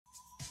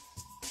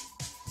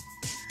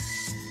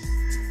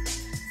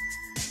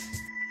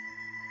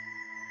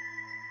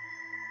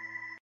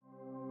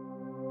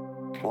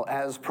Well,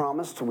 as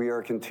promised, we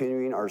are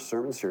continuing our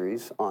sermon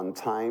series on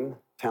time,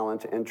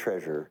 talent, and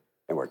treasure,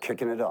 and we're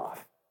kicking it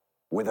off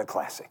with a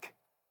classic.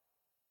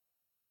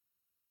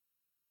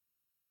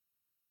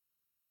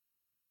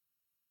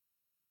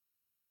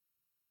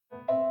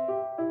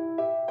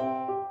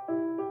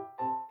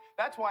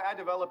 That's why I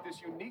developed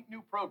this unique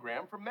new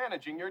program for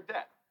managing your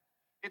debt.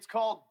 It's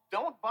called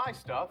Don't Buy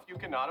Stuff You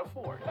Cannot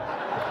Afford. Oh,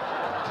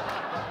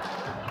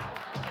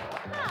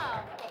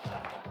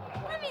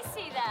 let me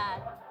see that.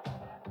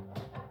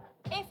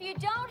 If you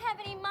don't have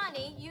any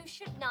money, you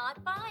should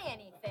not buy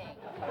anything.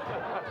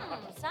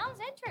 Sounds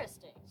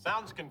interesting.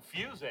 Sounds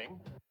confusing.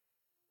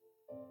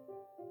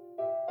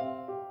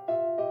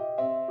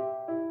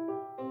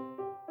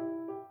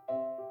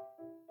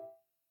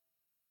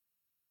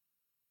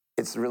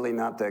 It's really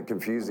not that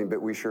confusing,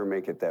 but we sure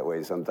make it that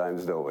way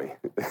sometimes, don't we?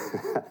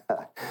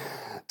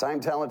 Time,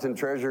 talent, and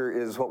treasure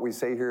is what we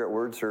say here at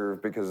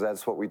WordServe because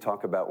that's what we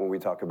talk about when we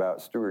talk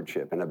about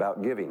stewardship and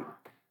about giving.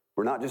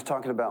 We're not just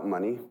talking about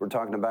money, we're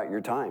talking about your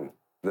time,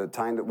 the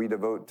time that we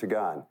devote to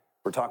God.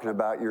 We're talking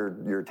about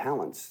your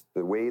talents,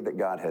 the way that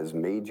God has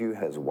made you,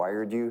 has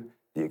wired you,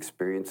 the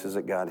experiences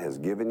that God has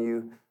given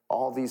you,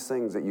 all these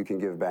things that you can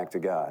give back to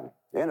God.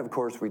 And of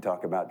course, we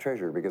talk about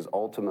treasure because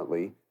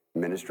ultimately,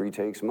 ministry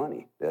takes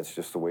money. That's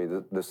just the way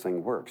that this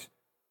thing works.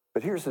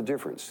 But here's the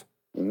difference.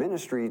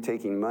 Ministry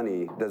taking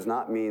money does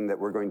not mean that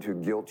we're going to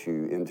guilt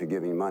you into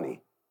giving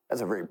money.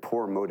 That's a very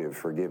poor motive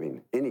for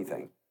giving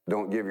anything.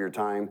 Don't give your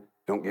time,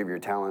 don't give your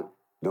talent,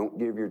 don't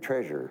give your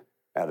treasure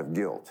out of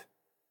guilt.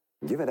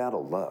 Give it out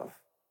of love.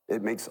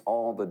 It makes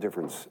all the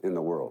difference in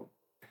the world.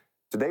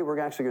 Today, we're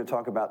actually going to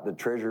talk about the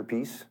treasure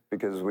piece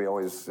because we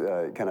always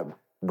kind of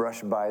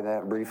brush by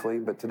that briefly.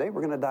 But today,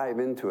 we're going to dive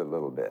into it a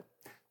little bit.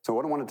 So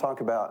what I want to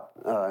talk about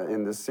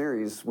in this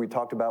series, we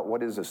talked about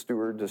what is a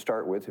steward to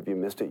start with. If you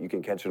missed it, you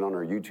can catch it on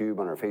our YouTube,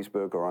 on our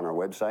Facebook, or on our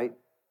website.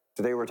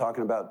 Today we're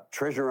talking about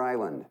Treasure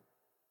Island.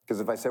 Because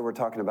if I said we're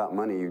talking about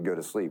money, you'd go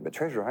to sleep. But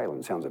Treasure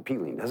Island sounds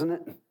appealing, doesn't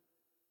it?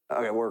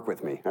 Okay, work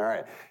with me. All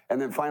right. And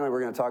then finally,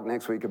 we're going to talk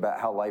next week about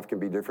how life can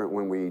be different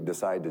when we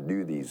decide to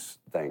do these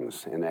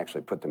things and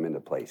actually put them into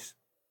place.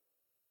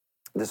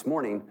 This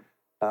morning,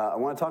 I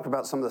want to talk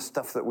about some of the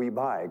stuff that we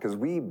buy. Because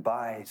we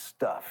buy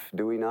stuff,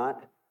 do we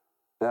not?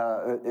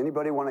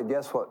 Anybody want to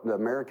guess what the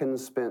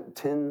Americans spent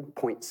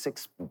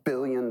 $10.6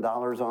 billion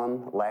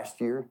on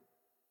last year?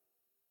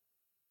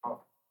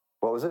 What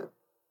was it?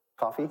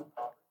 Coffee?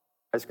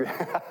 Ice cream?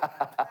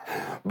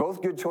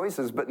 Both good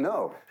choices, but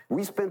no.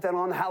 We spent that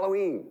on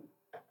Halloween.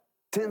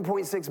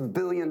 $10.6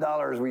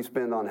 billion we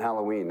spend on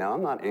Halloween. Now,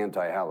 I'm not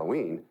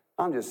anti-Halloween.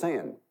 I'm just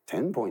saying,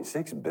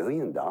 $10.6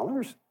 billion?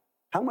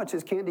 How much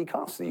does candy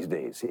cost these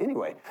days?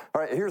 Anyway,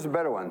 all right, here's a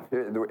better one.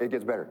 It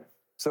gets better.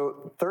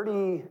 So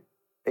 $38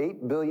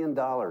 billion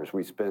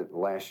we spent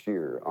last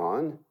year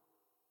on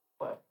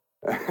what?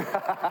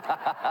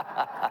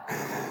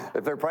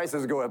 If their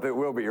prices go up, it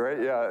will be,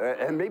 right? Yeah,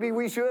 and maybe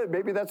we should.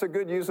 Maybe that's a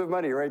good use of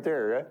money right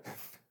there, right?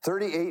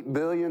 $38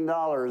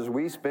 billion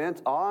we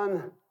spent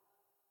on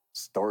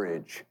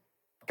storage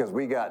because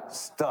we got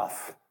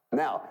stuff.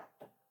 Now,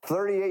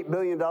 $38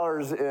 billion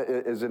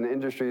is an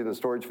industry in the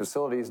storage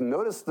facilities.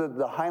 Notice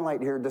the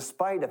highlight here,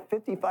 despite a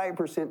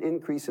 55%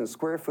 increase in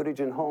square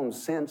footage in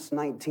homes since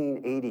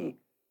 1980.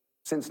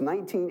 Since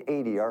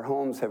 1980, our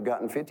homes have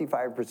gotten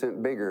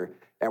 55% bigger,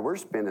 and we're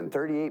spending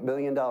 $38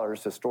 billion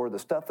to store the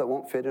stuff that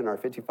won't fit in our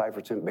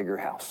 55% bigger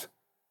house.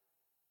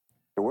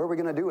 And where are we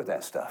going to do with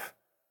that stuff?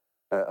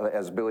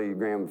 As Billy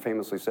Graham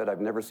famously said,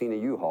 I've never seen a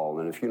U-Haul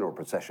in a funeral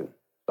procession.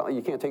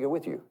 You can't take it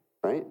with you,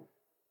 right?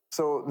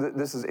 So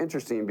this is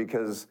interesting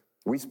because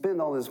we spend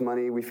all this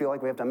money, we feel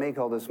like we have to make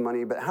all this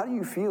money, but how do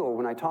you feel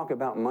when I talk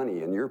about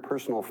money and your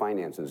personal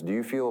finances? Do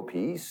you feel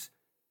peace?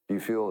 Do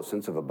you feel a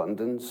sense of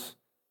abundance?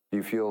 Do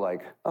you feel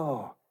like,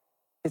 oh,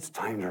 it's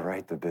time to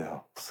write the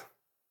bills?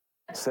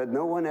 Said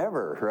no one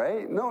ever,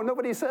 right? No,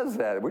 nobody says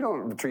that. We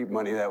don't treat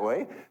money that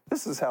way.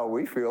 This is how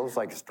we feel. It's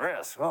like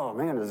stress. Oh,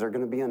 man, is there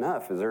going to be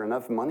enough? Is there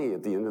enough money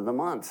at the end of the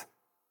month?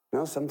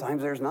 No,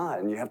 sometimes there's not,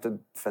 and you have to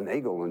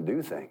finagle and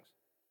do things.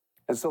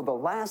 And so the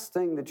last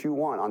thing that you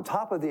want, on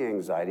top of the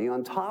anxiety,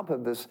 on top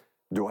of this,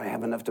 do I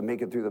have enough to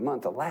make it through the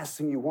month? The last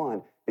thing you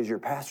want is your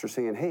pastor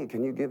saying, hey,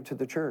 can you give to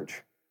the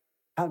church?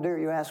 How dare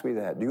you ask me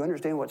that? Do you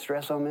understand what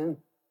stress I'm in?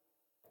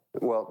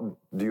 Well,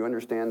 do you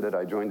understand that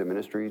I joined the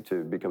ministry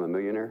to become a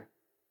millionaire?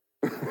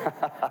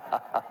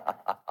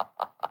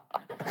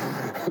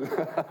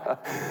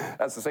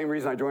 That's the same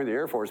reason I joined the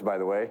Air Force, by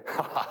the way.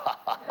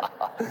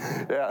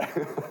 Yeah.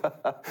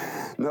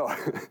 No,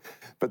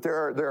 but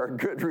there are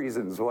good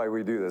reasons why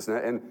we do this.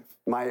 And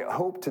my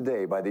hope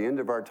today, by the end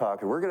of our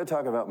talk, and we're going to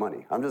talk about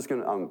money. I'm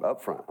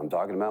up front. I'm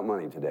talking about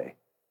money today.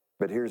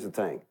 But here's the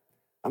thing.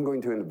 I'm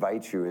going to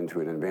invite you into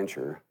an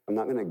adventure. I'm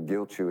not going to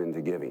guilt you into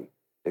giving.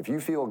 If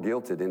you feel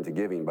guilted into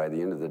giving by the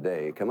end of the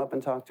day, come up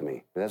and talk to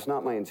me. That's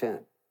not my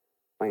intent.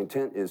 My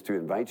intent is to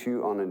invite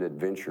you on an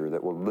adventure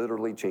that will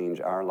literally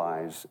change our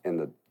lives and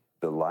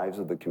the lives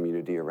of the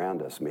community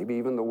around us, maybe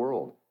even the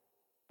world.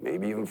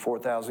 Maybe even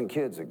 4,000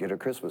 kids that get a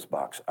Christmas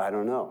box. I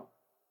don't know.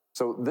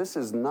 So this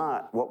is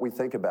not what we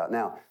think about.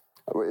 Now,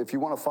 if you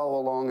want to follow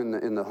along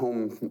in the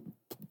home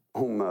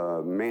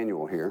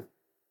manual here,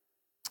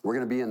 we're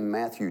going to be in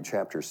Matthew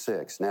chapter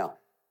 6. Now,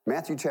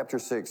 Matthew chapter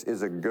 6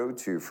 is a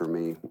go-to for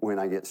me when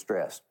I get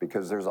stressed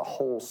because there's a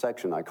whole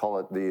section. I call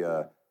it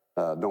the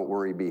Don't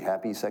Worry, Be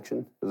Happy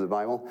section of the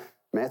Bible.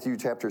 Matthew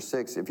chapter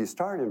 6, if you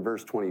start in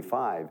verse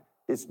 25,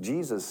 it's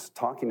Jesus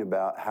talking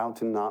about how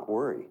to not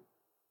worry.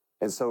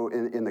 And so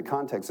in the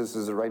context, this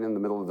is right in the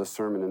middle of the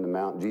Sermon on the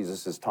Mount.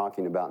 Jesus is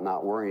talking about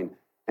not worrying.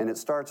 And it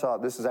starts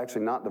off, this is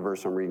actually not the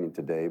verse I'm reading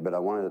today, but I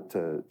wanted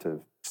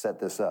to set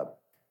this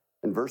up.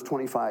 In verse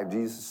 25,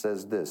 Jesus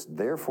says this,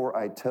 "Therefore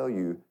I tell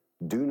you,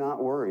 do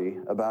not worry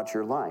about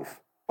your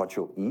life, what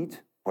you'll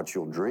eat, what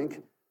you'll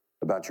drink,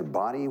 about your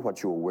body,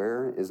 what you'll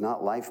wear. Is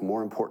not life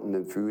more important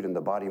than food and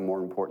the body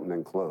more important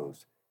than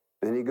clothes?"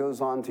 And then he goes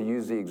on to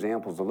use the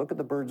examples of look at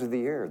the birds of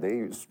the air.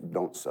 They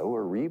don't sow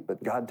or reap,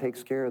 but God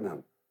takes care of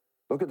them.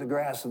 Look at the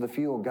grass of the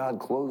field. God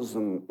clothes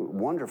them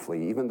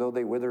wonderfully, even though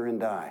they wither and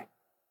die.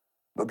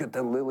 Look at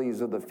the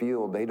lilies of the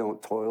field. They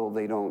don't toil,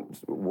 they don't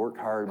work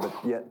hard, but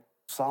yet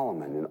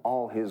Solomon in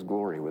all his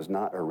glory was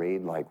not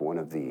arrayed like one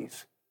of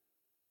these.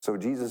 So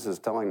Jesus is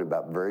telling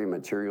about very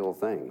material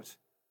things,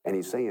 and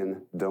he's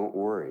saying, don't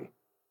worry.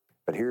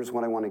 But here's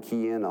what I want to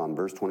key in on.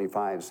 Verse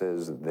 25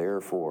 says,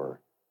 therefore.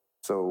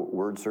 So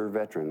word serve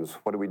veterans,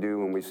 what do we do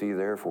when we see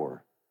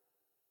therefore?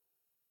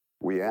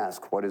 We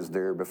ask, what is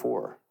there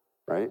before,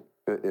 right?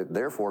 It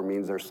therefore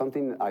means there's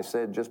something I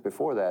said just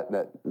before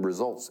that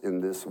results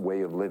in this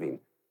way of living.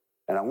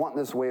 And I want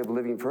this way of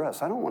living for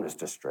us. I don't want us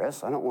to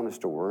stress. I don't want us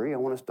to worry. I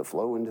want us to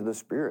flow into the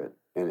Spirit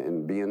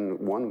and be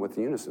in one with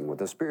unison with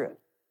the Spirit.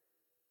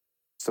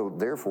 So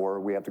therefore,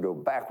 we have to go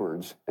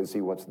backwards and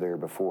see what's there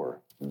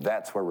before.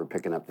 That's where we're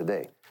picking up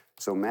today.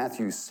 So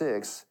Matthew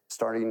 6,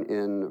 starting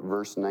in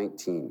verse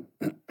 19.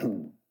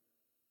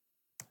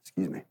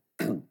 Excuse me.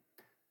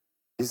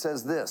 He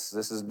says this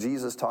is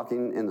Jesus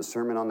talking in the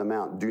Sermon on the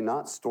Mount. Do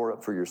not store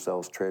up for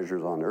yourselves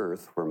treasures on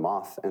earth where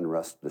moth and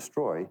rust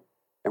destroy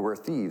and where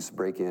thieves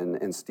break in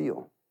and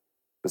steal.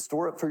 But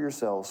store up for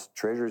yourselves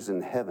treasures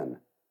in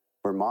heaven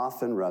where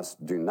moth and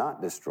rust do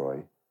not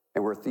destroy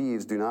and where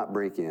thieves do not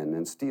break in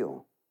and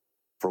steal.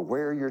 For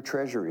where your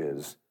treasure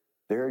is,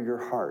 there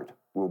your heart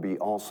will be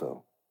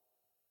also.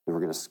 And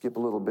we're going to skip a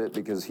little bit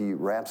because he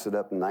wraps it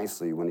up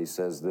nicely when he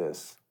says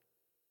this.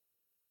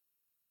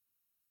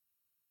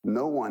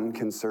 No one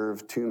can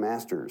serve two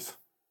masters.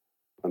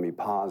 Let me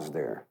pause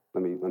there.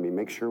 Let me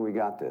make sure we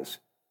got this.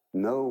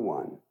 No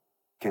one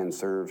can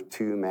serve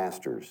two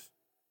masters.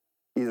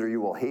 Either you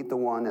will hate the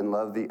one and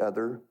love the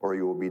other, or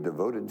you will be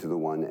devoted to the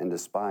one and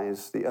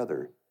despise the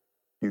other.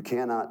 You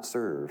cannot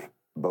serve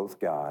both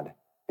God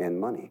and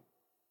money.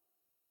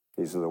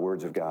 These are the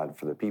words of God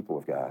for the people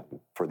of God.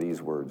 For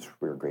these words,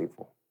 we are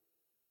grateful.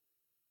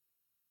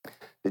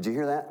 Did you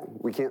hear that?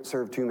 We can't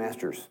serve two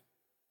masters.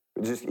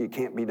 It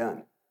can't be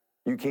done.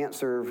 You can't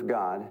serve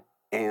God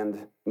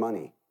and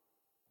money.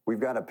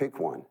 We've got to pick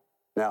one.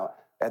 Now,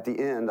 at the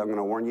end, I'm going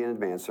to warn you in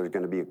advance, there's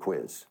going to be a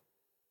quiz.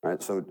 All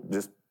right, so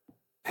just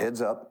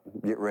heads up,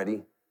 get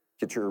ready,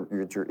 get your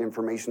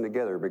information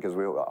together because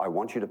I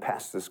want you to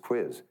pass this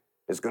quiz.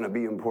 It's going to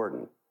be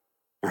important.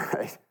 All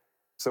right?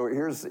 So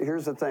here's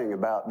the thing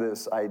about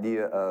this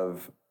idea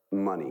of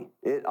money.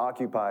 It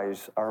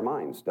occupies our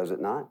minds, does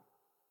it not?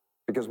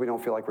 Because we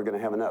don't feel like we're going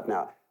to have enough.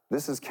 Now,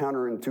 this is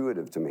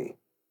counterintuitive to me.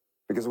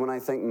 Because when I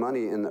think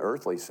money in the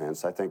earthly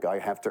sense, I think I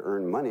have to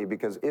earn money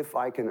because if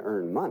I can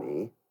earn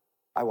money,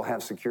 I will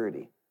have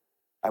security.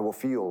 I will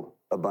feel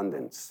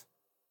abundance.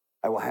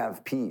 I will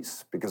have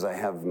peace because I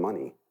have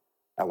money.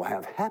 I will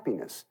have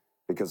happiness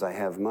because I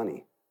have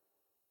money.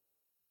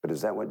 But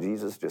is that what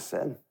Jesus just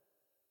said?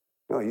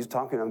 No, he's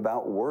talking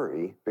about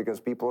worry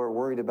because people are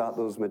worried about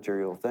those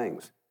material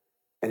things.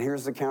 And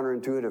here's the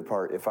counterintuitive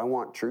part. If I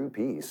want true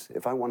peace,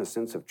 if I want a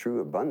sense of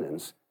true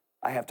abundance,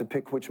 I have to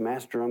pick which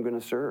master I'm going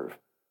to serve.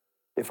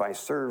 If I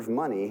serve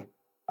money,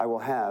 I will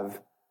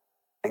have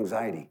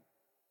anxiety.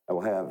 I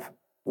will have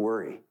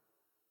worry.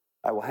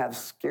 I will have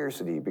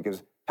scarcity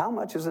because how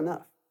much is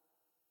enough,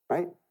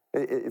 right?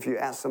 If you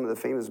ask some of the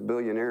famous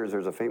billionaires,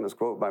 there's a famous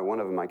quote by one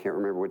of them, I can't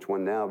remember which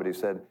one now, but he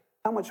said,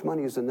 how much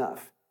money is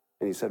enough?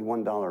 And he said,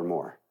 $1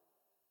 more.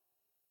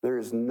 There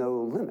is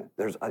no limit.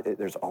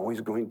 There's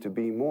always going to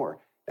be more.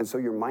 And so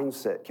your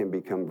mindset can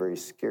become very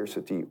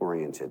scarcity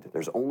oriented.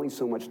 There's only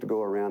so much to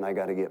go around. I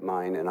got to get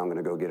mine and I'm going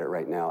to go get it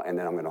right now. And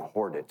then I'm going to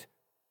hoard it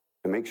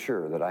to make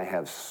sure that I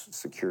have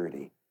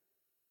security.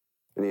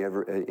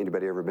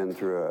 Anybody ever been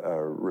through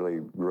a really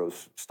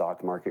gross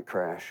stock market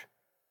crash?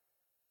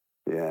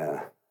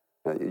 Yeah.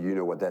 You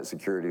know what that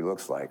security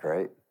looks like,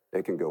 right?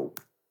 It can go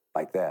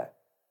like that.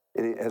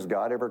 Has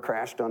God ever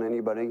crashed on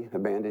anybody,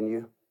 abandoned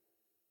you?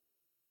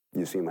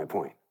 You see my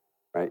point.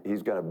 Right?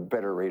 He's got a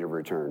better rate of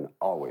return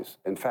always.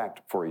 In fact,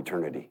 for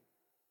eternity.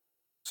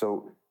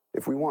 So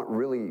if we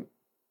really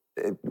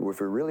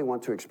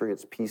want to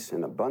experience peace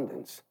and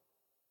abundance,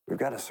 we've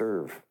got to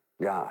serve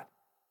God.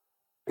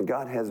 And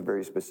God has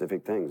very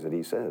specific things that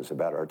he says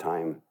about our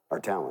time, our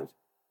talent,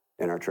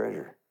 and our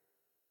treasure.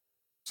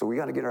 So we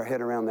got to get our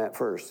head around that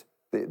first.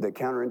 The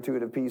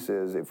counterintuitive piece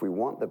is if we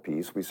want the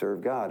peace, we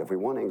serve God. If we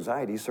want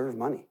anxiety, serve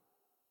money.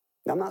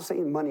 Now, I'm not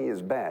saying money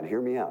is bad.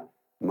 Hear me out.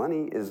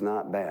 Money is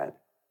not bad.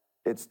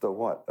 It's the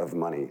what of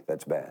money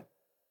that's bad.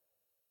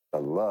 The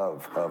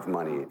love of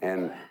money.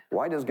 And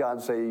why does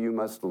God say you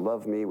must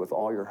love me with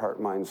all your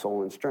heart, mind,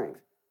 soul, and strength?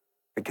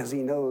 Because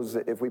he knows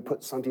that if we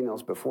put something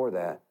else before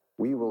that,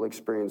 we will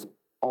experience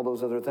all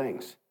those other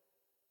things.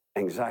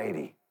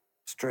 Anxiety,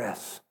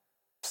 stress,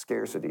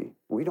 scarcity.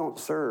 We don't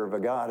serve a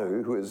God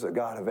who is a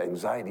God of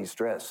anxiety,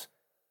 stress,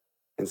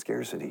 and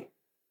scarcity.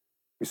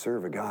 We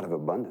serve a God of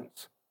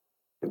abundance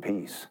and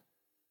peace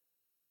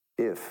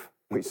if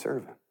we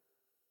serve him.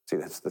 See,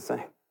 that's the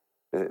thing.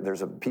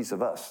 There's a piece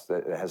of us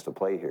that has to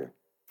play here.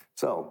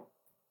 So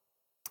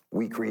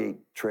we create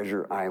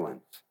treasure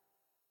islands.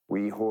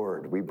 We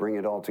hoard. We bring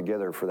it all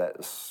together for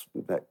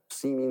that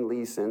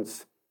seemingly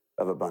sense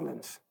of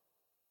abundance.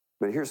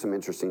 But here's some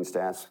interesting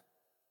stats.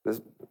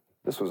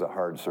 This was a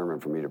hard sermon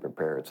for me to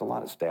prepare. It's a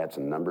lot of stats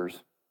and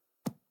numbers.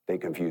 They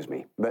confuse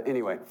me. But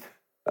anyway,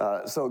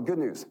 so good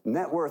news.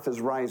 Net worth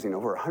is rising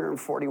over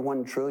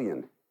 141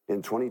 trillion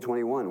in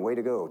 2021. Way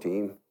to go,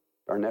 team.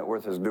 Our net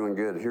worth is doing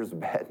good. Here's the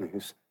bad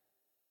news.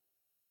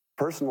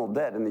 Personal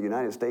debt in the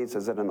United States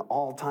is at an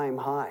all-time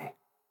high.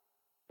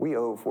 We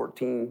owe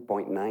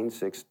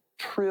 14.96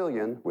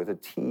 trillion with a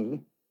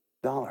T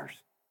dollars.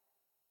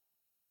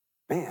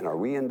 Man, are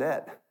we in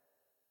debt?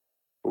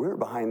 We're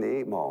behind the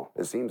eight ball,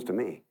 it seems to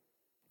me.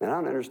 And I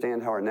don't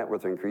understand how our net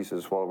worth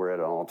increases while we're at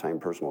an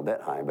all-time personal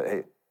debt high, but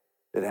hey,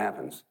 it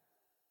happens.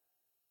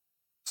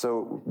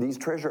 So these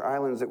treasure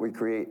islands that we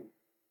create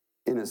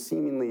in a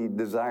seemingly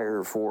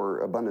desire for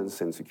abundance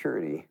and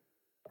security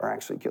are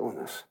actually killing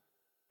us,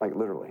 like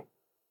literally,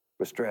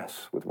 with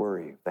stress, with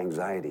worry, with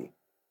anxiety.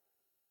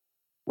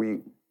 We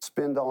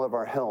spend all of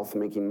our health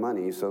making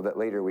money so that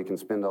later we can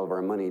spend all of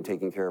our money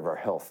taking care of our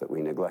health that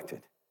we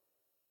neglected,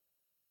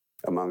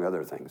 among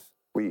other things.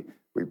 We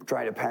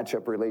try to patch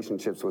up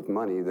relationships with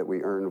money that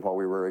we earned while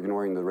we were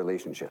ignoring the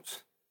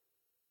relationships.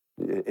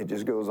 It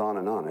just goes on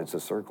and on. It's a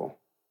circle.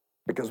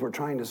 Because we're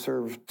trying to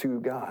serve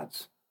two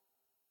gods,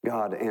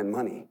 God and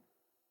money.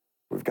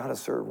 We've got to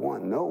serve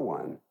one. No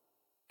one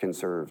can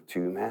serve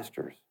two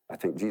masters. I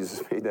think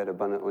Jesus made that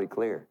abundantly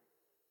clear.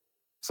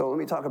 So let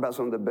me talk about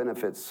some of the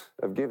benefits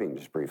of giving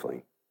just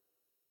briefly.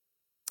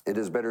 It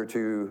is better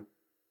to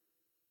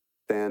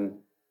than,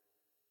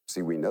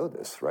 see, we know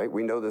this, right?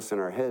 We know this in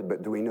our head,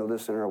 but do we know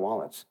this in our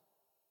wallets?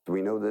 Do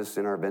we know this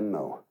in our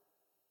Venmo?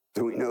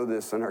 Do we know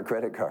this in our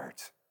credit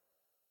cards?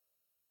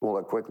 Well,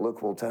 a quick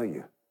look will tell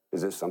you.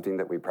 Is this something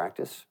that we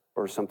practice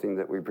or something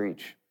that we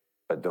preach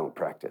but don't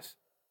practice?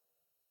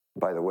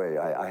 By the way,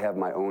 I have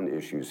my own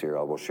issues here.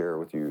 I will share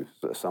with you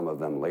some of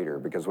them later,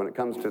 because when it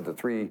comes to the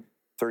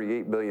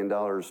 $38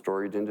 billion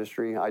storage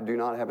industry, I do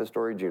not have a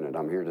storage unit.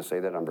 I'm here to say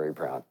that. I'm very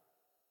proud.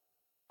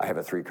 I have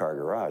a 3-car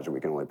garage and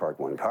we can only park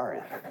 1 car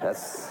in.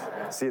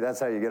 That's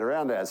how you get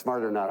around that.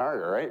 Smarter, not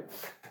harder, right?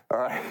 All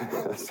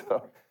right.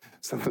 So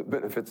some of the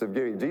benefits of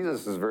giving.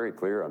 Jesus is very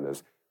clear on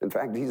this. In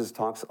fact, Jesus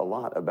talks a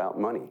lot about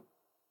money.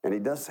 And he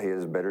does say it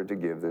is better to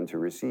give than to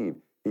receive.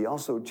 He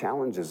also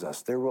challenges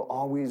us. There will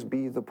always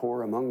be the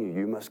poor among you.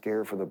 You must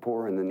care for the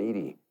poor and the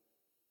needy.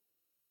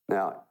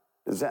 Now,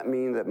 does that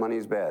mean that money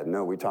is bad?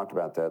 No, we talked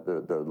about that.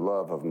 The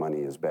love of money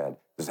is bad.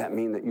 Does that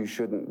mean that you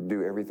shouldn't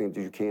do everything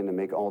that you can to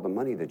make all the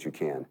money that you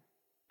can?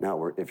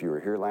 Now, if you were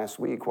here last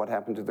week, what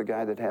happened to the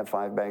guy that had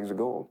 5 bags of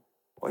gold?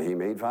 Well, he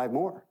made 5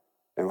 more.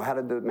 And how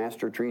did the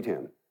master treat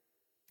him?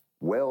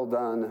 Well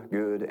done,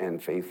 good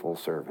and faithful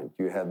servant.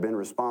 You have been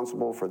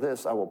responsible for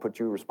this. I will put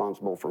you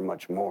responsible for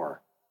much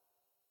more.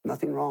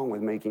 Nothing wrong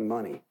with making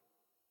money. In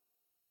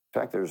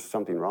fact, there's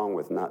something wrong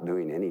with not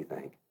doing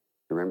anything.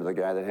 You remember the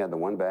guy that had the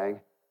 1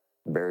 bag,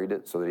 buried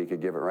it so that he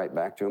could give it right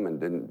back to him and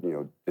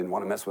didn't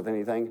want to mess with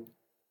anything?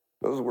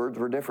 Those words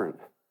were different.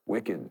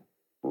 Wicked,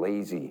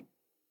 lazy,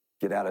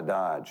 get out of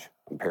Dodge.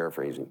 I'm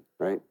paraphrasing,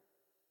 right?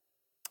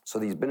 So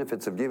these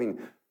benefits of giving,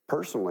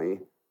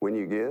 personally, when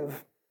you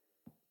give,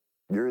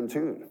 you're in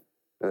tune.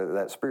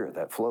 That spirit,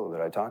 that flow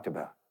that I talked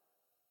about.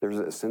 There's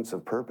a sense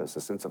of purpose,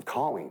 a sense of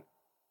calling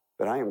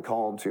that I am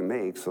called to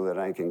make so that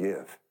I can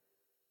give.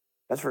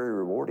 That's very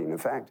rewarding. In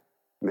fact,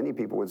 many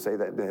people would say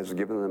that has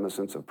given them a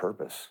sense of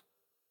purpose.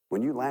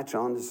 When you latch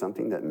on to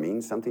something that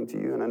means something to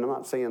you, and I'm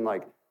not saying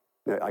like,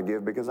 I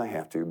give because I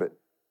have to, but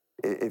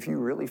if you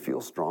really feel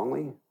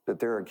strongly that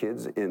there are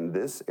kids in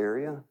this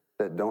area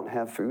that don't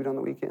have food on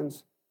the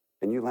weekends,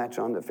 and you latch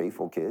on to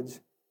faithful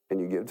kids,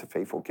 and you give to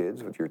faithful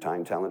kids with your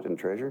time, talent, and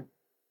treasure,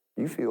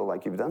 you feel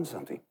like you've done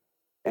something.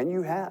 And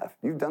you have.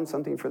 You've done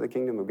something for the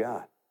kingdom of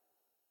God.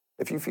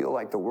 If you feel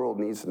like the world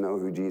needs to know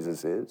who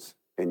Jesus is,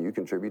 and you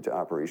contribute to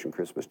Operation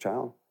Christmas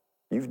Child,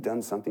 you've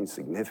done something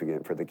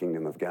significant for the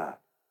kingdom of God.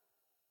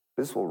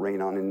 This will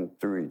reign on in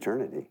through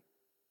eternity.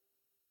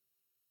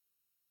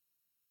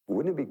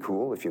 Wouldn't it be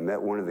cool if you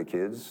met one of the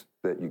kids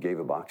that you gave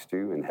a box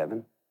to in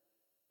heaven?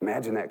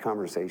 Imagine that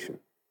conversation.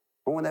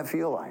 What would that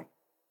feel like?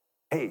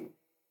 Hey,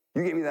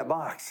 you gave me that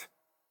box.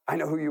 I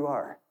know who you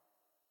are.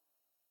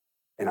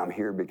 And I'm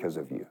here because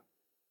of you.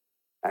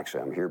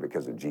 Actually, I'm here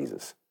because of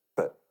Jesus,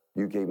 but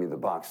you gave me the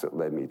box that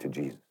led me to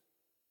Jesus.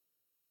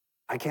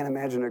 I can't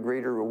imagine a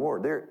greater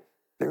reward.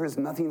 There is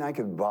nothing I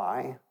could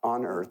buy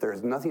on earth. There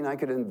is nothing I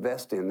could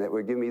invest in that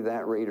would give me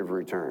that rate of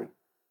return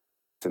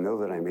to know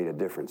that I made a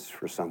difference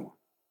for someone.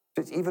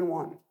 Just even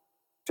one,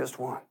 just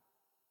one.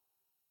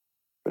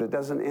 But it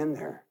doesn't end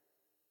there,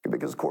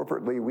 because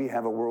corporately we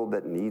have a world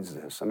that needs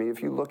this. I mean,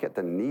 if you look at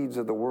the needs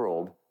of the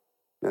world,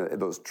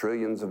 those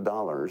trillions of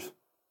dollars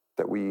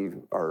that we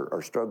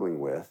are struggling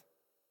with,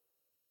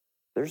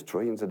 there's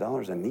trillions of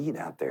dollars of need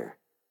out there.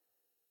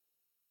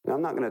 Now,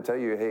 I'm not going to tell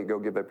you, hey, go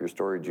give up your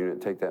storage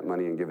unit, take that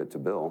money and give it to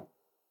Bill.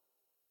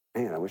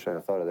 Man, I wish I'd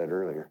have thought of that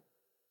earlier.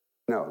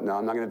 No, I'm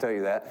not going to tell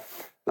you that.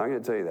 I'm not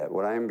going to tell you that.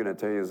 What I am going to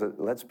tell you is that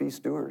let's be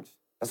stewards.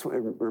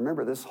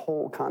 Remember, this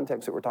whole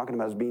context that we're talking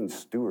about is being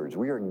stewards.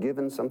 We are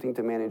given something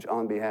to manage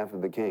on behalf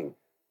of the king.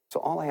 So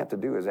all I have to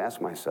do is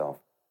ask myself,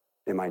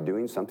 am I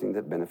doing something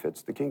that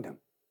benefits the kingdom?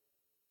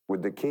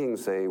 Would the king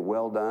say,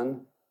 well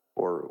done,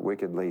 or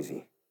wicked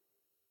lazy?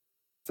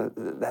 So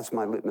that's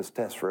my litmus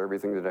test for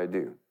everything that I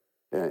do.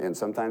 And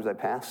sometimes I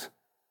pass,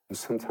 and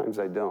sometimes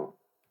I don't.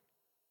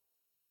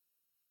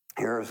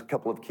 Here are a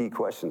couple of key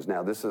questions.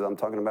 Now, I'm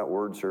talking about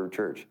Word Serve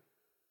Church.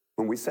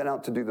 When we set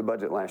out to do the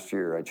budget last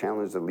year, I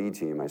challenged the lead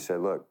team. I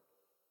said, look,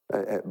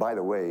 by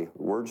the way,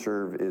 Word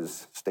Serve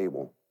is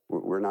stable.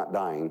 We're not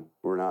dying.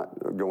 We're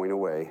not going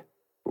away.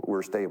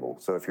 We're stable.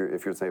 So if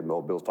you're saying,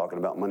 well, Bill's talking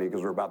about money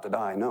because we're about to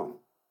die, no,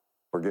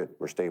 we're good.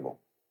 We're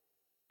stable.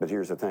 But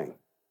here's the thing.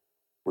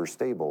 We're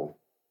stable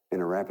in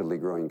a rapidly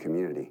growing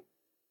community.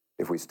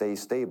 If we stay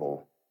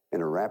stable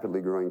in a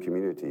rapidly growing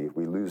community,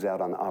 we lose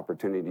out on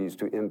opportunities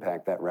to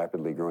impact that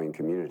rapidly growing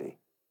community.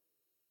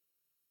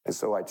 And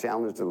so I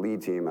challenged the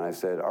lead team and I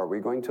said, are we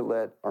going to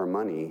let our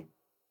money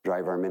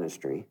drive our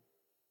ministry?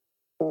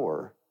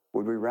 Or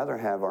would we rather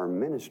have our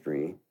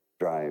ministry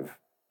drive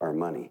our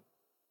money?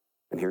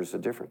 And here's the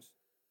difference.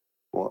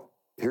 Well,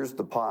 here's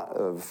the pot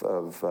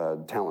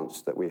of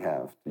talents that we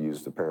have, to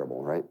use the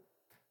parable, right?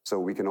 So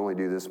we can only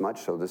do this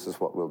much, so this is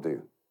what we'll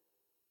do.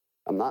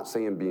 I'm not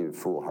saying being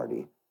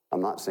foolhardy.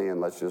 I'm not saying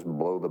let's just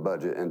blow the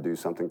budget and do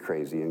something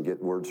crazy and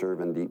get Word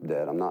Serve in deep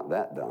debt. I'm not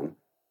that dumb.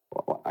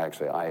 Well,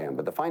 actually, I am,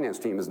 but the finance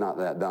team is not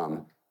that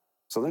dumb.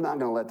 So they're not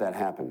going to let that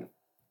happen.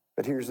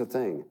 But here's the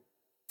thing.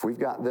 If we've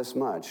got this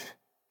much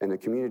and the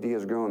community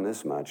has grown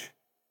this much,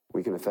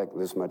 we can affect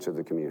this much of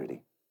the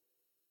community.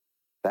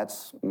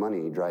 That's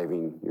money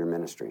driving your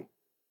ministry.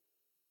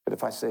 But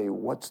if I say,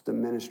 what's the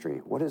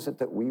ministry? What is it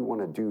that we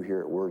want to do here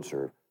at Word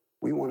Serve?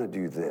 We want to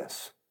do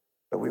this,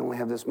 but we only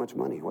have this much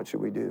money. What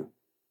should we do?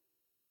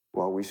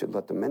 Well, we should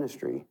let the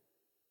ministry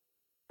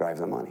drive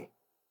the money.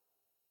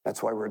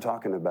 That's why we're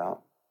talking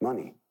about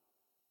money.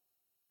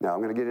 Now,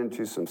 I'm going to get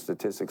into some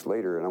statistics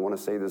later, and I want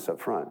to say this up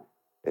front.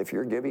 If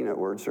you're giving at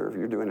Word Serve,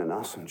 you're doing an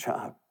awesome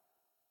job.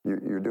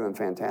 You're doing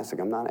fantastic.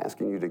 I'm not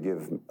asking you to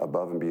give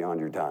above and beyond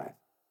your tithe.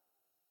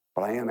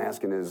 What I am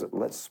asking is,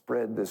 let's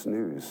spread this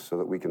news so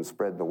that we can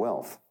spread the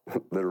wealth,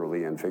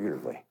 literally and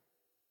figuratively.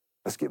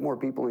 Let's get more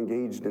people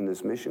engaged in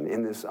this mission,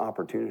 in this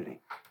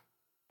opportunity.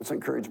 Let's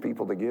encourage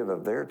people to give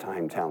of their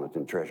time, talent,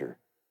 and treasure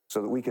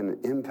so that we can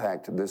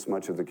impact this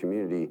much of the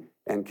community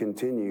and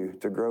continue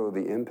to grow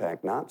the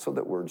impact, not so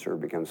that Word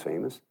Serve becomes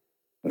famous,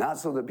 not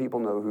so that people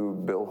know who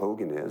Bill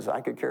Hogan is.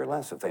 I could care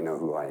less if they know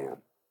who I am.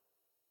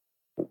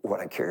 What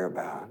I care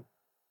about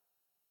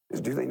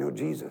is, do they know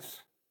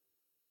Jesus?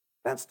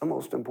 That's the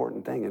most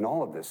important thing in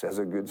all of this as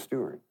a good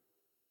steward.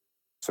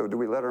 So do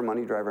we let our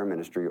money drive our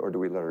ministry, or do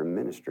we let our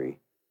ministry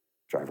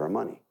drive our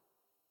money?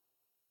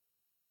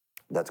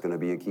 That's going to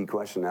be a key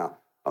question. Now,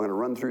 I'm going to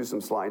run through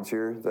some slides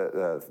here.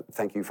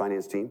 Thank you,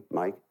 finance team,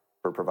 Mike,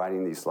 for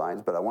providing these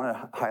slides, but I want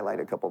to highlight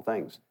a couple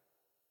things.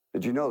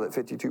 Did you know that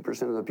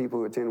 52% of the people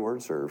who attend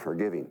Word Serve are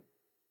giving?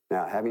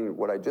 Now, having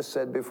what I just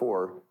said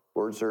before,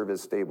 Word Serve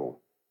is stable.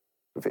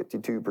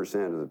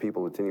 52% of the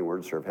people attending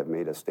Word Serve have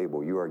made us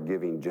stable. You are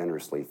giving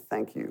generously.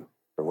 Thank you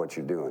for what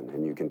you're doing,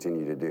 and you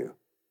continue to do.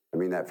 I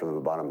mean that from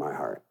the bottom of my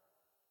heart.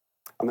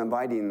 I'm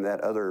inviting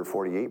that other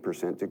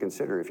 48% to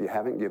consider, if you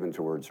haven't given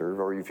to Word Serve,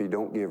 or if you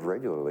don't give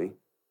regularly,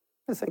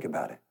 to think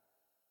about it.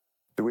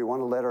 Do we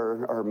want to let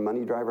our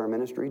money drive our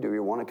ministry? Do we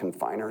want to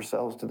confine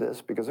ourselves to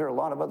this? Because there are a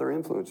lot of other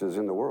influences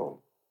in the world,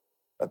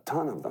 a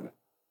ton of them.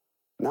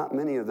 Not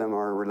many of them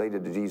are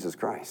related to Jesus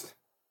Christ,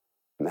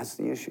 and that's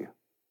the issue.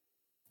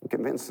 I'm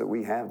convinced that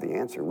we have the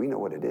answer. We know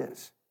what it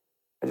is.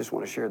 I just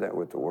want to share that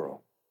with the world.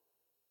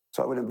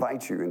 So I would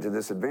invite you into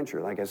this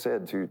adventure, like I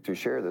said, to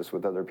share this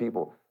with other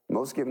people.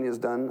 Most giving is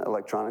done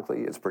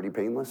electronically. It's pretty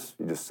painless.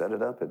 You just set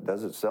it up. It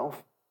does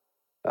itself.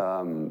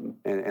 And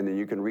then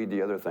you can read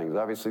the other things.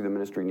 Obviously, the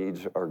ministry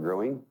needs are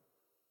growing,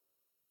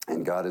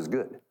 and God is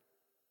good.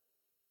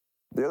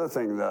 The other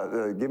thing,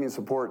 the giving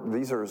support,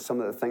 these are some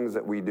of the things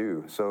that we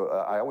do. So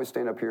I always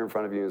stand up here in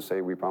front of you and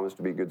say, we promise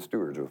to be good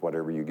stewards with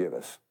whatever you give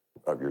us,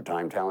 of your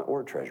time, talent,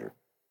 or treasure.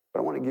 But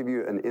I want to give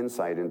you an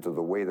insight into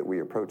the way that we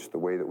approach, the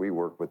way that we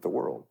work with the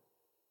world.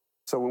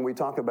 So when we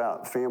talk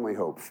about Family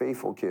Hope,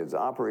 Faithful Kids,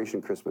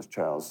 Operation Christmas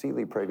Child,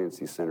 Seeley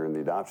Pregnancy Center, and the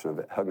adoption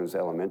of Huggins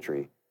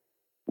Elementary,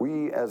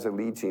 we as a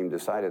lead team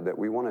decided that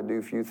we want to do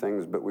a few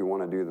things, but we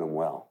want to do them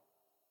well.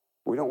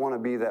 We don't want to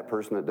be that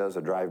person that does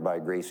a drive-by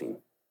gracing,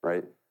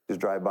 right? Just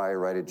drive by,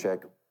 write a check,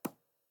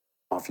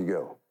 off you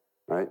go,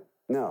 right?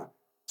 No.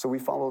 So we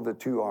follow the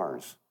 2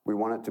 R's. We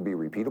want it to be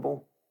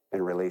repeatable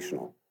and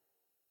relational.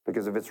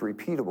 Because if it's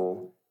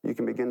repeatable, you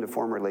can begin to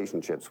form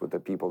relationships with the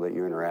people that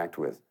you interact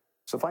with.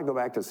 So if I go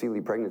back to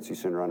Sealy Pregnancy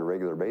Center on a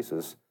regular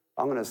basis,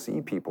 I'm going to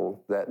see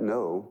people that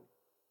know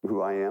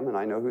who I am and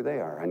I know who they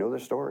are. I know their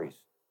stories.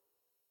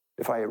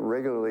 If I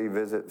regularly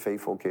visit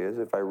Faithful Kids,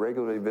 if I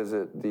regularly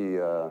visit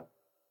the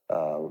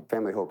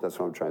Family Hope, that's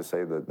what I'm trying to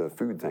say, the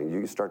food thing,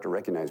 you start to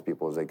recognize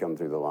people as they come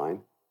through the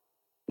line.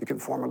 You can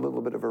form a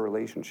little bit of a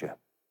relationship.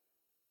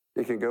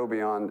 You can go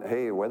beyond,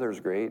 hey, weather's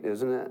great,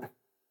 isn't it?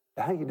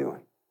 How you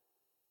doing?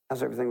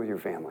 How's everything with your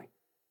family?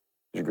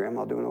 Is your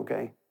grandma doing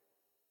okay?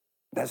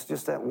 That's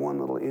just that one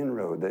little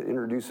inroad that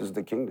introduces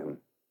the kingdom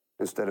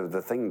instead of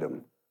the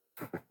thingdom.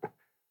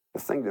 The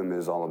thingdom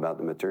is all about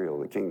the material.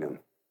 The kingdom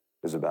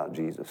is about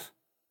Jesus.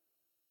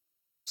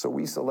 So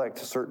we select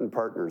certain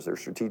partners. They're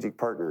strategic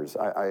partners.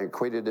 I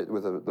equated it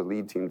with the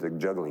lead team to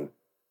juggling.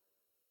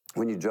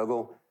 When you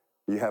juggle,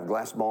 you have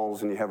glass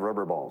balls and you have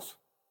rubber balls.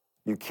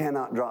 You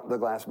cannot drop the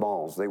glass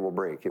balls. They will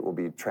break. It will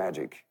be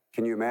tragic.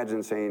 Can you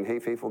imagine saying, hey,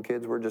 Faithful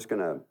Kids, we're just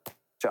going to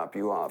chop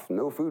you off.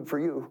 No food for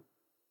you.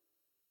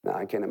 No,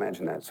 I can't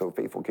imagine that. So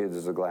Faithful Kids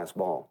is a glass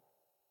ball.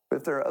 But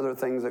if there are other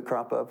things that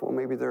crop up, well,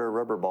 maybe they're a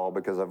rubber ball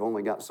because I've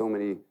only got so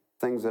many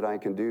things that I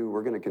can do.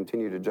 We're going to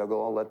continue to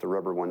juggle. I'll let the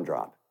rubber one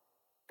drop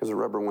because the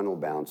rubber one will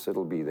bounce.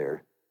 It'll be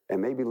there.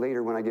 And maybe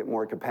later when I get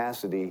more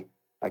capacity,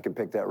 I can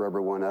pick that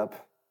rubber one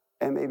up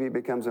and maybe it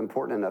becomes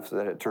important enough so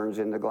that it turns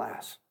into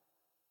glass.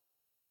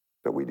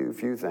 But we do a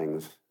few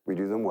things. We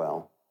do them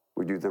well.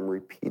 We do them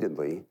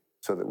repeatedly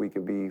so that we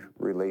can be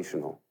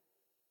relational.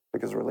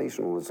 Because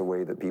relational is the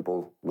way that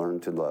people learn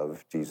to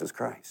love Jesus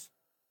Christ.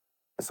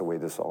 That's the way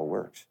this all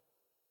works.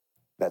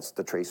 That's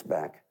the trace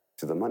back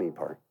to the money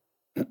part.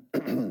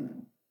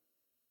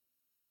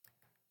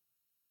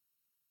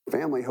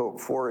 Family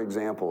Hope, for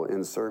example,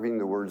 in serving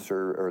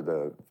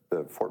the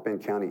the Fort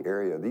Bend County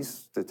area, these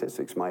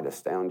statistics might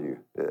astound you.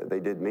 They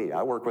did me.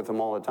 I work with them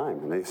all the time,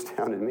 and they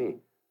astounded me.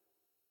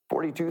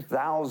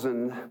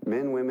 42,000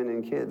 men, women,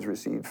 and kids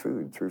received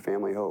food through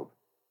Family Hope.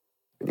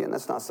 Again,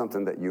 that's not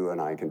something that you and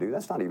I can do.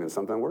 That's not even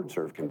something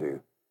WordServe can do.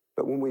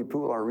 But when we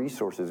pool our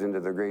resources into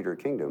the greater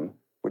kingdom,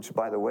 which,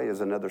 by the way, is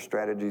another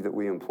strategy that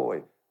we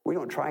employ, we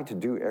don't try to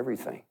do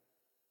everything,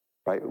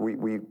 right?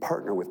 We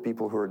partner with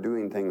people who are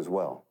doing things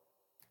well.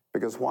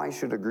 Because why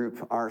should a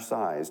group our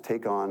size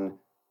take on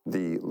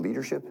the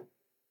leadership,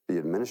 the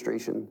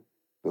administration,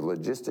 the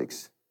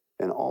logistics,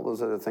 and all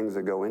those other things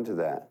that go into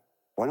that?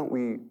 Why don't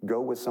we go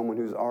with someone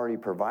who's already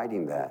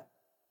providing that?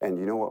 And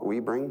you know what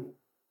we bring?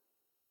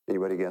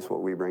 Anybody guess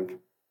what we bring?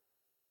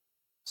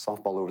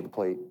 Softball over the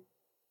plate.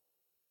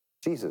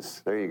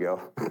 Jesus. There you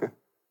go.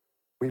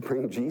 We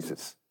bring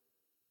Jesus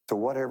to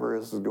whatever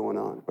else is going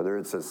on. Whether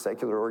it's a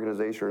secular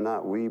organization or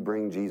not, we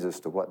bring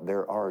Jesus to what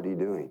they're already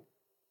doing.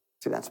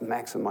 See, that's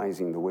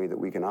maximizing the way that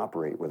we can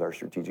operate with our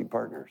strategic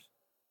partners.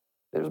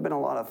 There's been a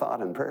lot of thought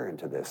and prayer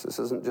into this. This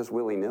isn't just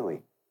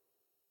willy-nilly.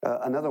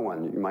 Another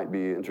one you might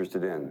be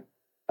interested in.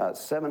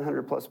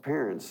 700 plus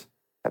parents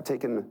have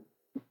taken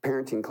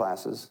parenting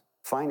classes,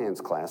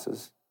 finance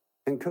classes,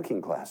 and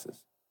cooking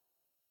classes.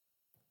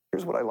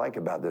 Here's what I like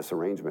about this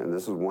arrangement, and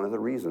this is one of the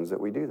reasons that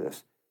we do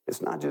this.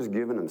 It's not just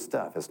giving them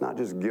stuff. It's not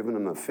just giving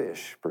them a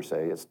fish, per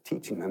se. It's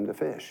teaching them to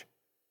fish.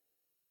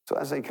 So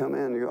as they come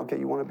in, okay,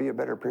 you want to be a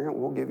better parent?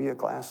 We'll give you a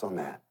class on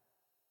that.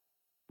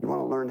 You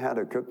want to learn how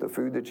to cook the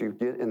food that you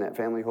get in that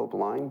Family Hope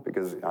line?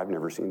 Because I've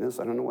never seen this.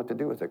 I don't know what to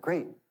do with it.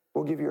 Great.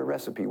 We'll give you a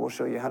recipe. We'll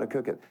show you how to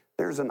cook it.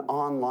 There's an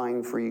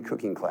online free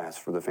cooking class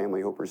for the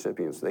Family Hope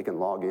recipients. They can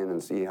log in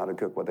and see how to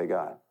cook what they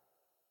got.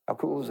 How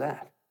cool is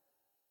that?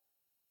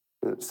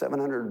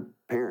 700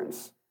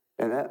 parents.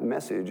 And that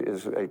message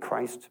is a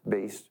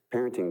Christ-based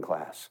parenting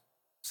class.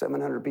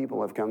 700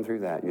 people have come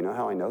through that. You know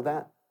how I know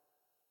that?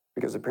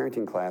 Because the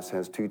parenting class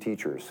has 2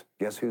 teachers.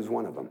 Guess who's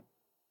one of them?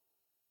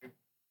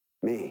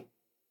 Me.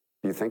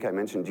 Do you think I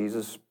mentioned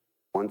Jesus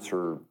once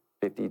or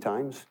 50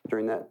 times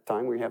during that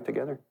time we have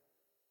together?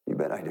 You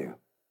bet I do.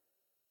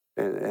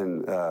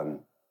 And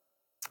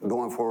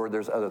going forward,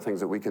 there's other things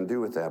that we can do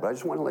with that. But I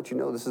just want to let you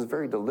know this is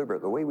very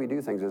deliberate. The way we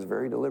do things is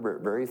very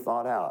deliberate, very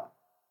thought out,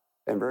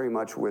 and very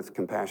much with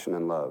compassion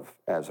and love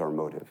as our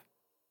motive,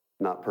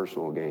 not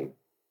personal gain.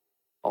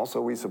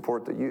 Also, we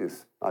support the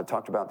youth. I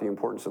talked about the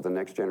importance of the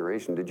next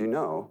generation. Did you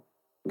know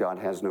God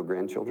has no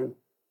grandchildren?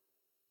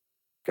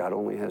 God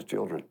only has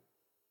children.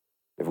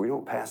 If we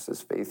don't pass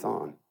this faith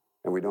on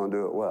and we don't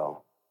do it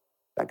well,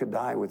 that could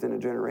die within a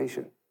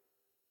generation.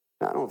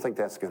 Now, I don't think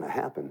that's going to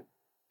happen,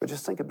 but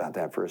just think about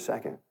that for a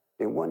second.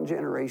 In one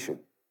generation,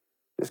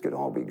 this could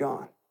all be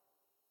gone.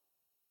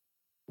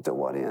 To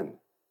what end?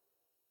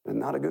 And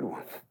not a good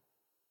one.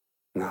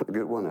 Not a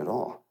good one at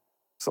all.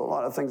 So a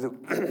lot of things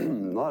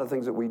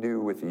that we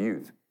do with the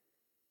youth.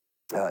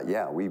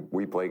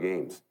 We play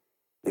games.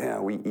 Yeah,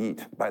 we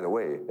eat. By the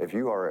way, if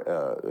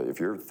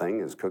your thing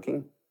is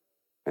cooking,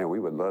 man, we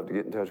would love to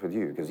get in touch with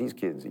you because these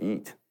kids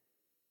eat.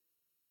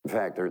 In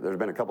fact, there's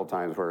been a couple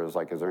times where it's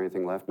like, is there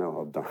anything left?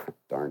 No, oh,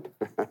 darn.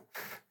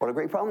 What a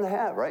great problem to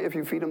have, right? If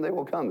you feed them, they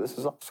will come. This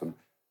is awesome.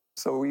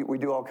 So we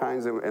do all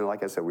kinds of, and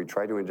like I said, we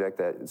try to inject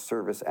that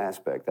service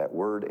aspect, that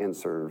word and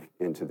serve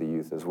into the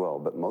youth as well.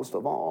 But most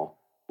of all,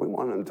 we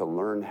want them to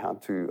learn how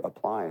to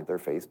apply their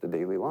faith to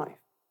daily life,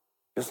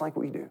 just like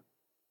we do.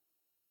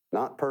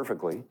 Not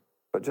perfectly,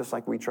 but just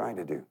like we try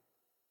to do.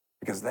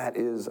 Because that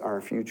is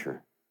our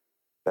future.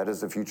 That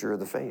is the future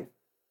of the faith.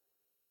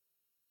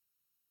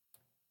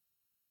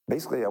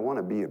 Basically, I want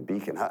to be a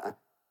beacon.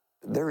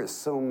 There are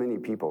so many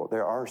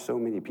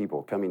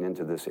people coming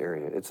into this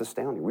area. It's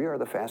astounding. We are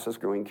the fastest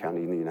growing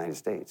county in the United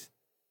States.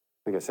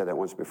 I think I said that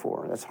once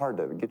before. That's hard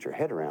to get your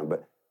head around,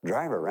 but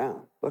drive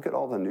around. Look at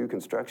all the new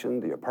construction,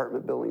 the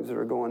apartment buildings that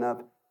are going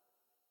up.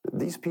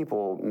 These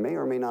people may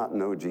or may not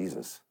know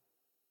Jesus.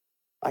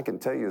 I can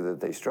tell you that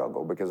they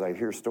struggle because I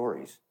hear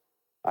stories.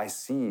 I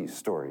see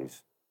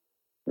stories.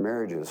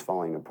 Marriages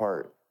falling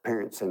apart,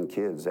 parents and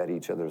kids at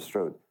each other's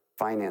throat,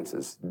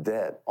 finances,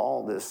 debt,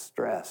 all this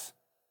stress.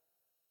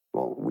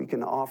 Well, we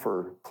can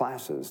offer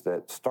classes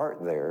that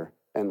start there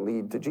and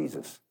lead to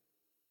Jesus.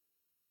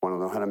 Want to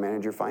know how to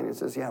manage your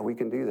finances? Yeah, we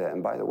can do that.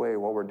 And by the way,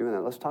 while we're doing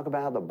that, let's talk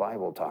about how the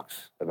Bible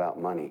talks about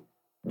money.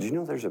 Do you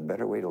know there's a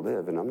better way to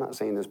live? And I'm not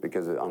saying this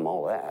because I'm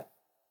all that.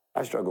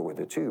 I struggle with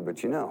it too,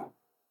 but you know,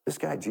 this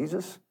guy,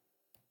 Jesus,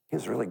 he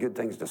has really good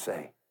things to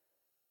say.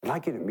 I'd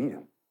like you to meet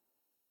him.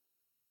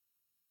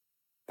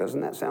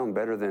 Doesn't that sound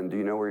better than, do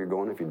you know where you're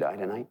going if you die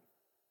tonight?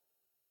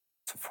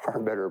 It's a far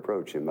better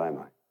approach in my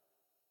mind.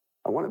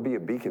 I want to be a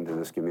beacon to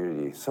this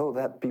community so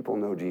that people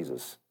know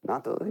Jesus.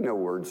 Not that they know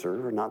word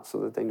serve, or not so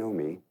that they know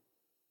me,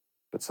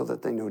 but so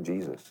that they know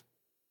Jesus.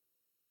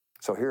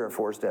 So here are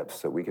 4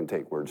 steps that we can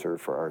take word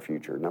serve for our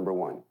future. Number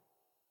 1,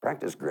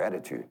 practice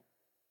gratitude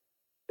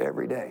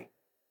every day.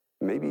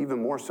 Maybe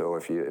even more so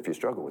if you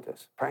struggle with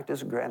this.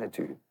 Practice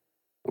gratitude.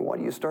 And why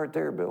do you start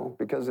there, Bill?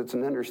 Because it's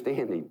an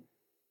understanding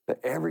that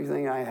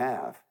everything I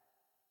have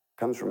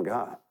comes from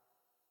God.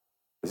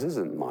 This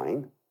isn't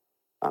mine.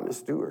 I'm a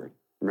steward.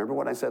 Remember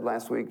what I said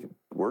last week?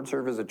 Word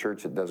Serve is a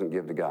church that doesn't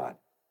give to God.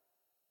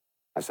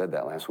 I said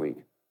that last week.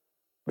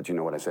 But you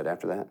know what I said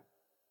after that?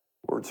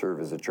 Word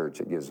Serve is a church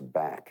that gives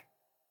back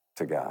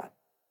to God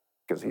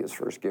because he has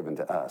first given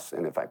to us.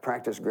 And if I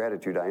practice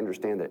gratitude, I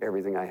understand that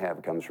everything I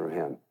have comes from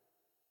him.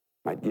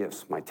 My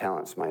gifts, my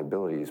talents, my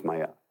abilities,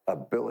 my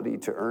ability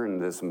to earn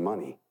this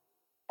money,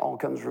 all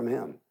comes from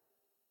him.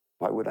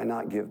 Why would I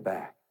not give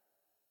back?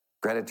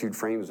 Gratitude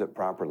frames it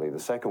properly. The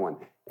second one,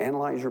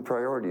 analyze your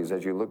priorities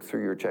as you look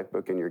through your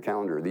checkbook and your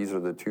calendar. These are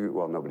the 2,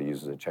 well, nobody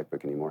uses a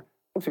checkbook anymore.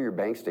 Look through your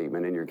bank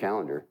statement and your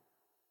calendar.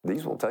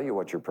 These will tell you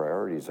what your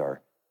priorities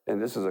are.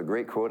 And this is a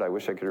great quote. I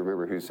wish I could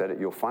remember who said it.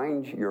 You'll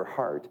find your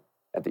heart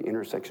at the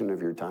intersection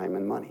of your time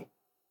and money.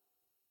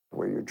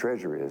 Where your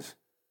treasure is,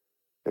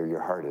 there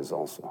your heart is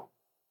also.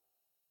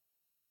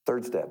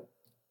 Third step,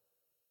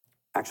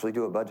 actually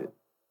do a budget.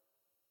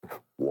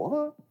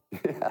 What?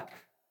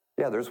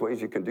 Yeah, there's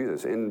ways you can do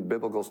this in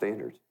biblical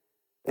standards.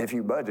 If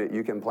you budget,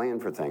 you can plan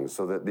for things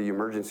so that the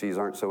emergencies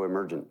aren't so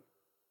emergent,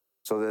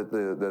 so that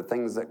the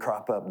things that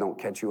crop up don't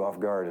catch you off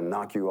guard and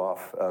knock you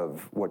off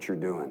of what you're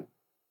doing.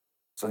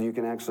 So you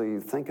can actually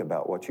think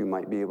about what you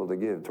might be able to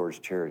give towards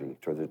charity,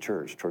 toward the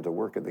church, toward the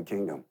work of the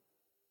kingdom,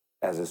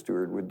 as a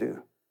steward would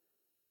do.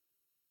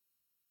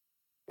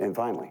 And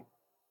finally,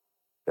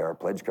 there are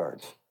pledge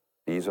cards.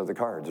 These are the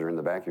cards. They're in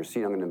the back of your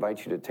seat. I'm going to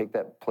invite you to take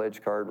that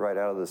pledge card right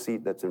out of the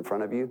seat that's in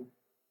front of you.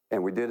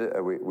 And we did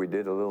a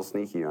little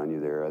sneaky on you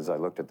there as I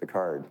looked at the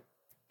card.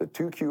 The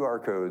 2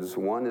 QR codes,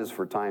 one is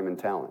for time and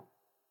talent.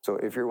 So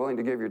if you're willing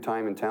to give your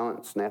time and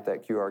talent, snap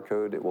that QR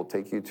code. It will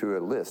take you to a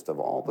list of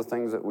all the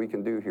things that we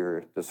can do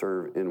here to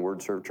serve in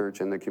Word Serve Church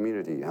and the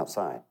community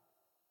outside.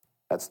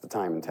 That's the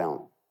time and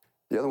talent.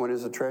 The other one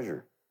is a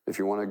treasure. If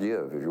you want to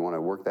give, if you want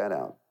to work that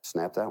out,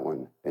 snap that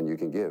one and you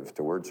can give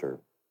to Word Serve.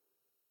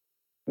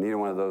 Neither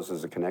one of those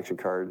is a connection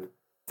card.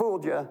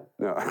 Fooled ya?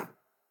 No,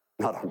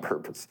 not on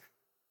purpose.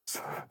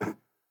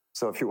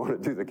 So if you want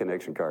to do the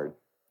connection card,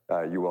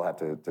 you will have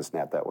to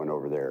snap that one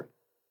over there.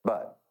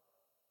 But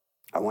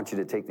I want you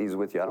to take these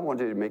with you. I don't want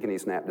you to make any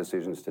snap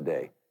decisions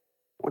today.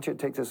 I want you to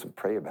take this and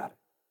pray about it.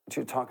 I want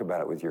you to talk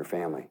about it with your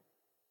family.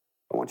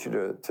 I want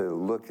you to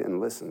look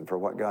and listen for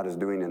what God is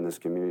doing in this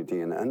community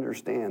and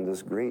understand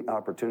this great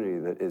opportunity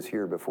that is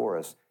here before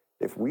us.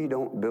 If we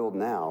don't build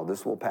now,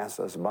 this will pass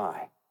us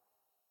by.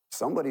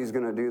 Somebody's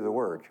going to do the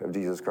work of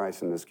Jesus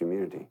Christ in this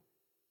community.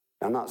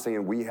 I'm not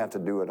saying we have to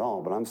do it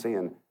all, but I'm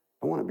saying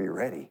I want to be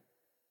ready.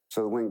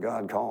 So when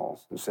God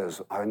calls and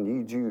says, I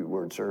need you,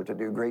 Word Serve, to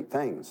do great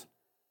things,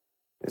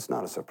 it's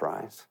not a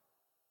surprise.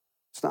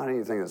 It's not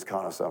anything that's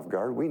caught us off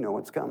guard. We know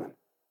it's coming.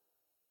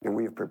 And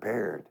we have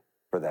prepared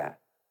for that.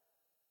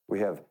 We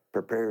have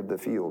prepared the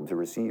field to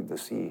receive the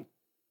seed.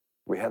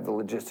 We have the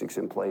logistics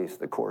in place,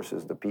 the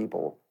courses, the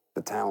people,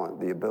 the talent,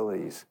 the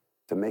abilities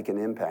to make an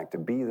impact, to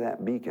be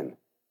that beacon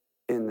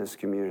in this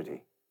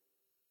community.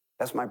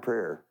 That's my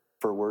prayer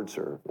for Word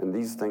Serve, and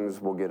these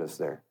things will get us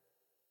there.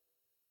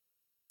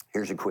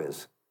 Here's your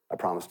quiz. I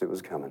promised it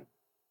was coming.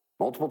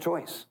 Multiple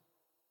choice.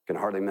 Can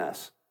hardly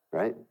mess,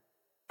 right?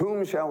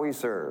 Whom shall we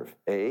serve?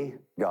 A,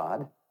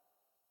 God.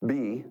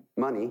 B,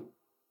 money.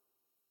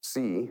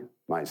 C,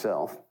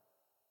 myself.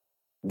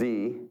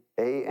 D,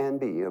 A and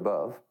B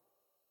above.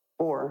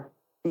 Or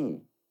E,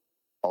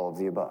 all of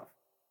the above.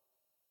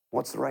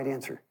 What's the right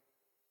answer?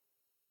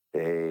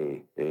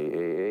 A.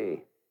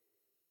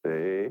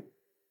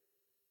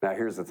 Now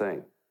here's the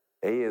thing.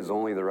 A is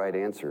only the right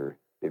answer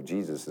if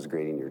Jesus is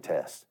grading your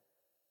test.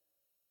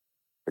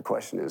 The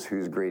question is,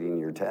 who's grading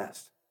your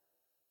test?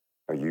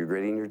 Are you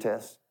grading your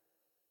test?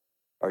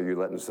 Are you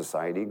letting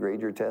society grade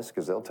your test?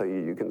 Because they'll tell you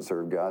you can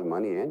serve God,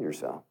 money, and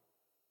yourself.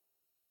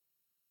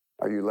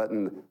 Are you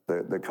letting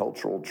the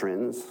cultural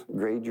trends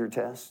grade your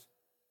test?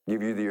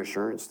 Give you the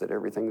assurance that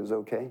everything is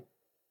okay?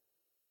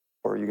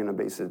 Or are you going to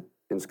base it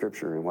in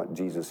Scripture and what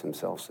Jesus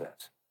himself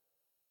says?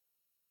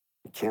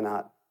 You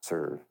cannot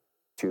serve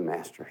two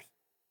masters.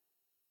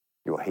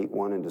 You'll hate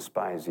one and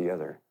despise the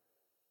other.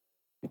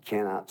 You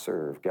cannot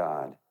serve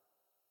God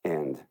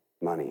and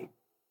money.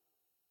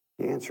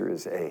 The answer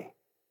is A.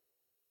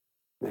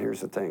 Now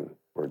here's the thing,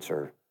 word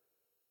serve.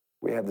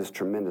 We have this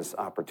tremendous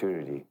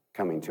opportunity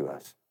coming to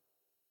us.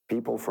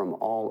 People from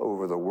all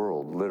over the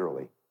world,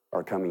 literally,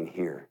 are coming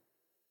here.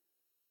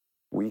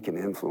 We can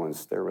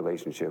influence their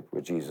relationship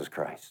with Jesus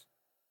Christ.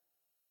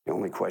 The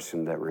only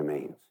question that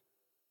remains,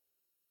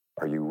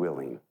 are you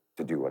willing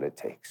to do what it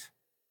takes?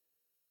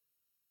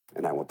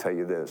 And I will tell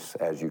you this,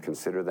 as you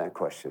consider that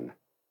question,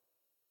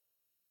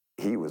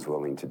 he was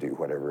willing to do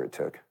whatever it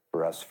took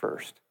for us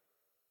first.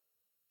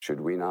 Should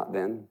we not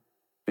then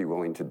be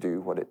willing to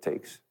do what it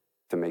takes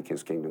to make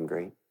his kingdom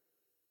great?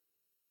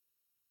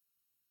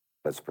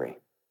 Let's pray.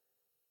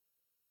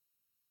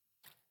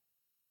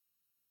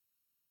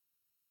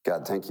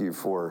 God, thank you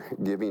for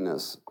giving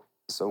us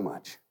so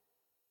much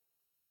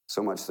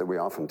that we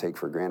often take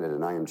for granted,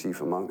 and I am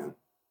chief among them.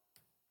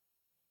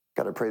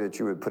 God, I pray that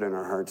you would put in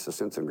our hearts a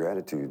sense of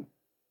gratitude,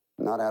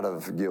 not out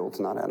of guilt,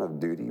 not out of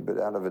duty, but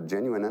out of a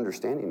genuine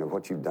understanding of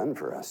what you've done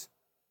for us.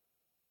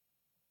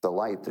 The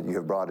light that you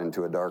have brought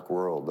into a dark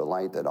world, the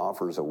light that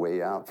offers a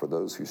way out for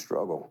those who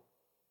struggle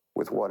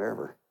with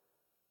whatever.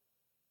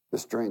 The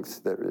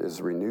strength that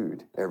is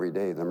renewed every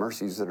day, the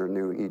mercies that are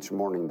new each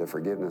morning, the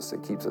forgiveness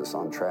that keeps us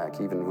on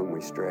track even when we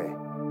stray.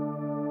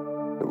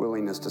 The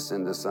willingness to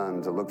send the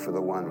Son to look for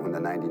the one when the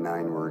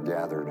 99 were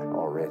gathered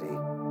already.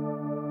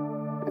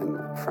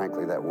 And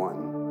frankly, that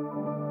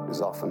one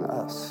is often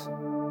us.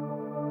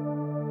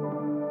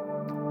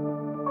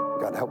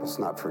 God, help us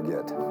not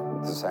forget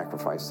the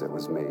sacrifice that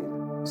was made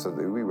so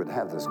that we would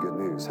have this good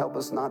news. Help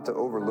us not to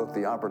overlook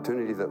the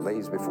opportunity that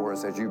lays before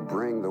us as you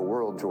bring the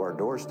world to our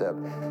doorstep.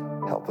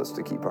 Help us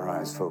to keep our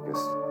eyes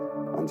focused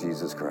on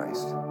Jesus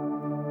Christ,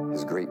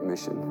 his great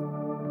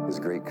mission, his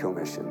great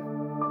commission,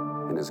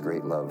 and his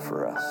great love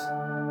for us.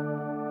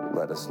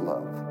 Let us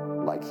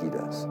love like he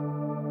does.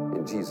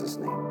 In Jesus'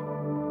 name,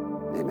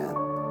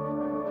 amen.